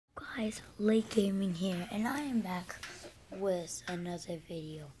guys, Late Gaming here, and I am back with another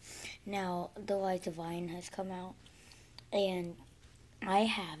video. Now, The Light of Iron has come out, and I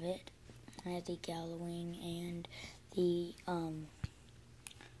have it. I have the Gallowing and the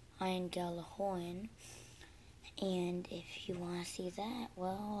Iron Gjallarhorn, and if you want to see that,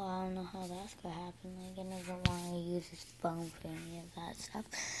 well, I don't know how that's going to happen. Like, I never want to use his phone for any of that stuff.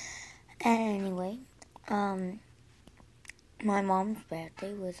 Anyway, my mom's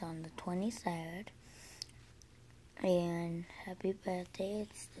birthday was on the 23rd, and happy birthday,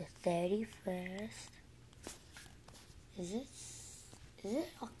 it's the 31st. Is it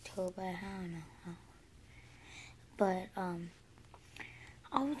October? I don't know. But,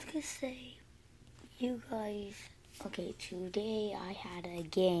 I was gonna say, you guys, okay, today I had a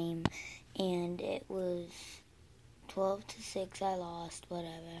game, and it was 12-6, I lost,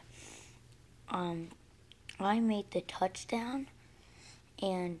 whatever. I made the touchdown,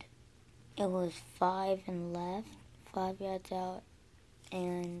 and it was 5 and left, 5 yards out,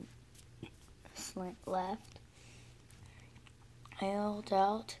 and slant left. I held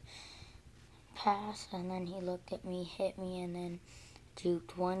out, pass, and then he looked at me, hit me, and then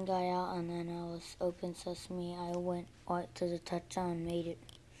juked one guy out, and then I was open sesame. I went right to the touchdown and made it.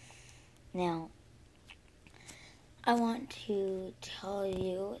 Now, I want to tell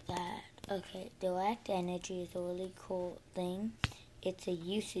you that, okay, Direct Energy is a really cool thing. It's a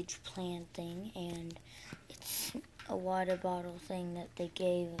usage plan thing, and it's a water bottle thing that they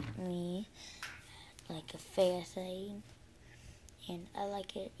gave me, like a fair thing, and I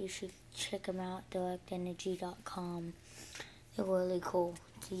like it. You should check them out, directenergy.com. They're really cool.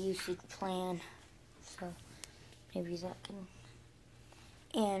 It's a usage plan, so maybe that can.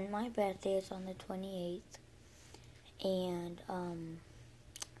 And my birthday is on the 28th. And,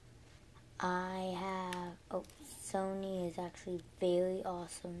 I have, Sony is actually very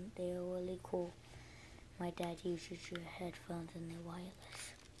awesome. They're really cool. My dad uses your headphones and they're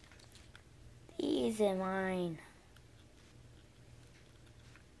wireless. These are mine.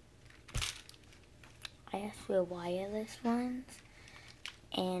 I asked for wireless ones,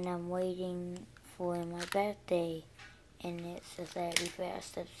 and I'm waiting for my birthday, and it's the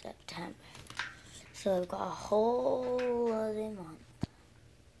 31st of September. So I've got a whole other month.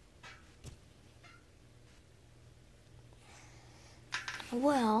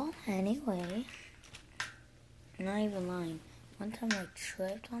 Well, anyway, not even lying. One time I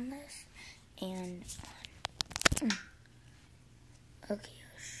tripped on this, and okay,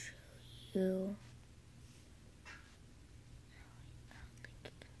 I'll show you.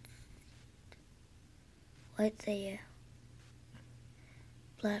 Right there.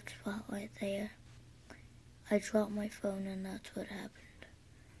 Black spot right there. I dropped my phone and that's what happened.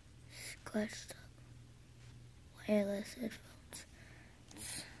 Scratched up. Wireless headphones.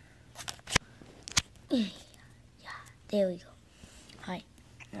 Yeah, there we go. Hi.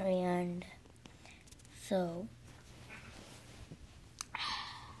 And so,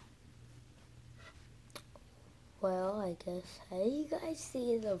 well, I guess, how do you guys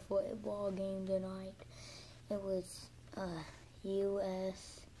see the football game tonight? It was,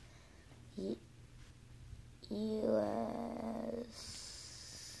 U.S.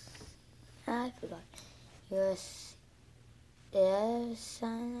 I forgot. I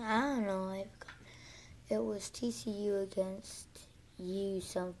don't know, I forgot. It was TCU against U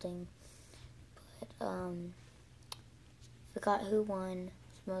something, but, forgot who won.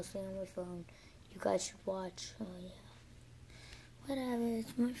 It's mostly on my phone. You guys should watch. Oh, yeah. Whatever,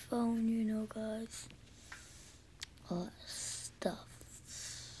 it's my phone, you know, guys. All that stuff.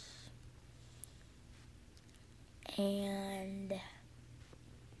 And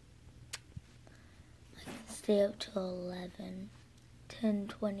I can stay up till 11,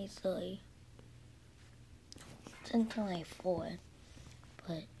 10:23, 10:24,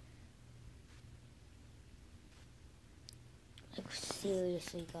 but I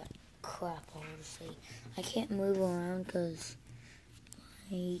seriously got crap all to say. I can't move around because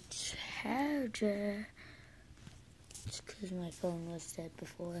my charger, it's because my phone was dead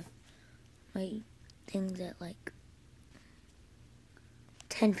before. My thing's at like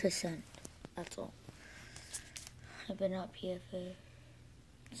 10%, that's all. I've been up here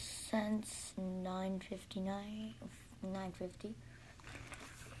since 9:50.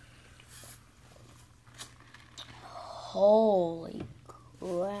 Holy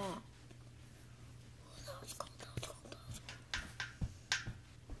crap. That was cold.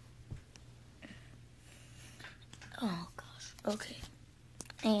 Oh gosh, okay.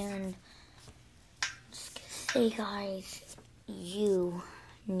 And just gonna say, guys, you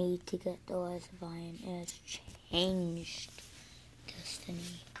need to get the Light of Iron. It has changed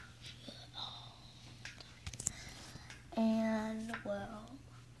Destiny.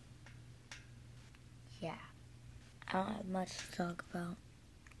 I don't have much to talk about.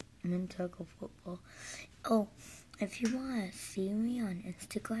 I'm in tackle football. Oh, if you want to see me on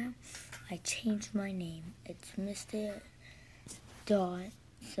Instagram, I changed my name. It's Mr. Dot,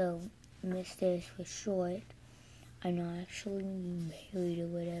 so Mr. is for short. I'm not actually married or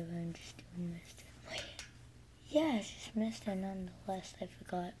whatever, I'm just doing Mr. Yeah, it's just Mr. nonetheless, I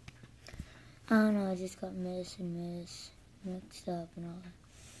forgot. I don't know, I just got Miss and Miss mixed up and all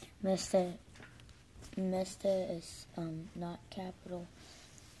that. Mr. is not capital.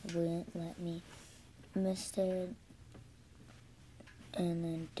 Wouldn't let me. Mr. and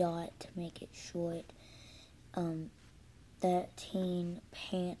then dot to make it short. 13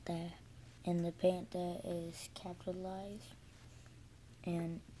 Panther, and the Panther is capitalized.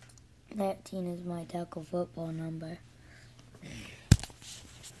 And 13 is my tackle football number.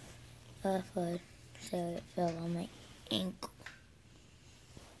 That's what so it fell on my ankle.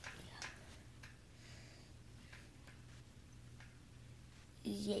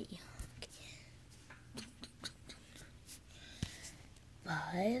 Yay.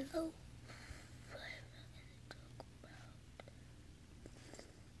 By the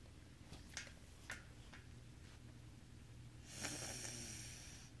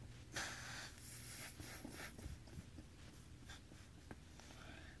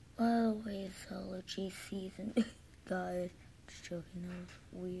way, it's allergy season. Guys, just joking, that was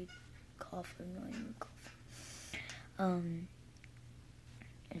weird coughing, not even coughing.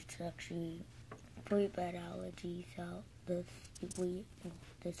 It's actually pretty bad allergies out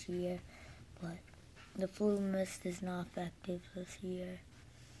this year, but the flu mist is not effective this year,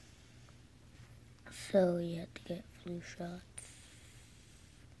 so you have to get flu shots.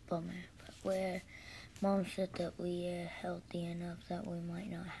 Bummer, but Mom said that we are healthy enough that we might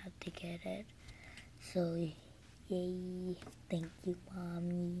not have to get it, so yay, thank you,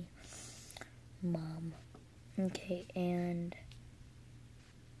 Mom. Okay, and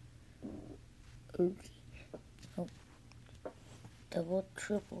double,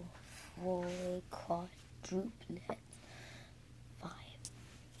 triple, four, quadruplets,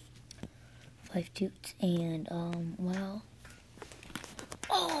 five toots, and well,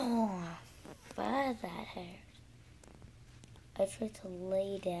 that hurt. I tried to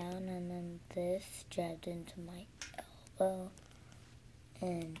lay down, and then this jabbed into my elbow,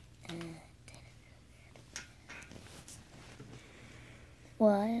 and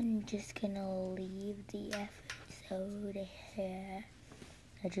well, I'm just gonna leave the episode here.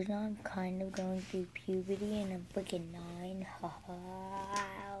 I know I'm kind of going through puberty, and I'm freaking 9.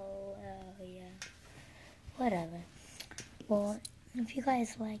 Oh, yeah. Whatever. Well, if you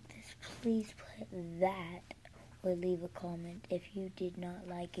guys like this, please put that or leave a comment. If you did not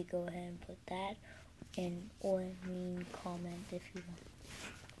like it, go ahead and put that or mean comment if you want.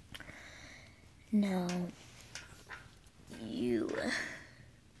 Now, you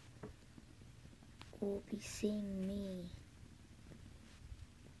will be seeing me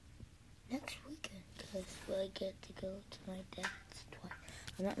next weekend because I get to go to my dad's twice.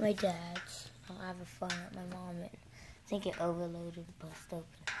 I'm at my dad's. I'll have a fun at my mom and I think it overloaded, bust open.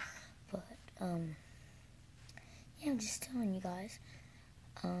 But yeah, I'm just telling you guys.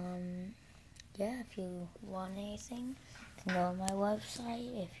 Yeah, if you want anything, you can go on my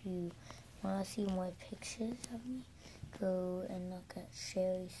website. If you want to see more pictures of me, go and look at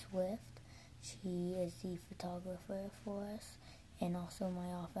Sherry Swift. She is the photographer for us, and also my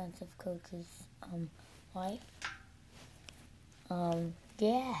offensive coach's wife.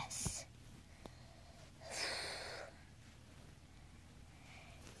 Yes.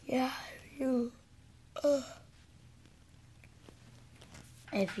 Yeah,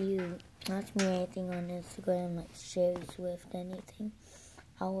 if you ask me anything on Instagram, like Sherry Swift, anything,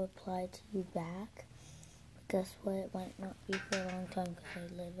 I'll reply to you back. But guess what? It might not be for a long time because I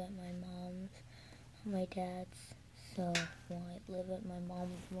live at my mom's, my dad's. So, well, I live at my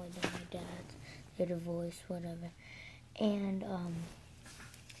mom's more than my dad's. They're divorced, whatever. And,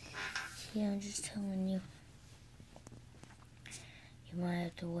 yeah, I'm just telling you. You might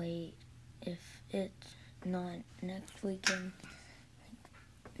have to wait if it's not next weekend.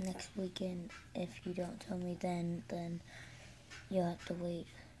 Next weekend, if you don't tell me then you'll have to wait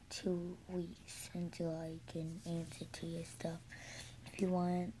 2 weeks until I can answer to your stuff. If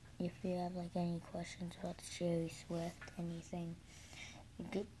you have like any questions about the Sherry Swift, anything, you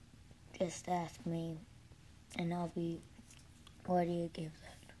could just ask me, and I'll be ready to give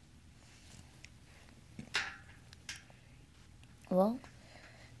that. Well,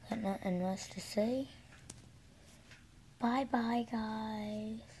 got nothing else to say. Bye-bye,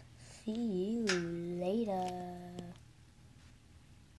 guys. See you later.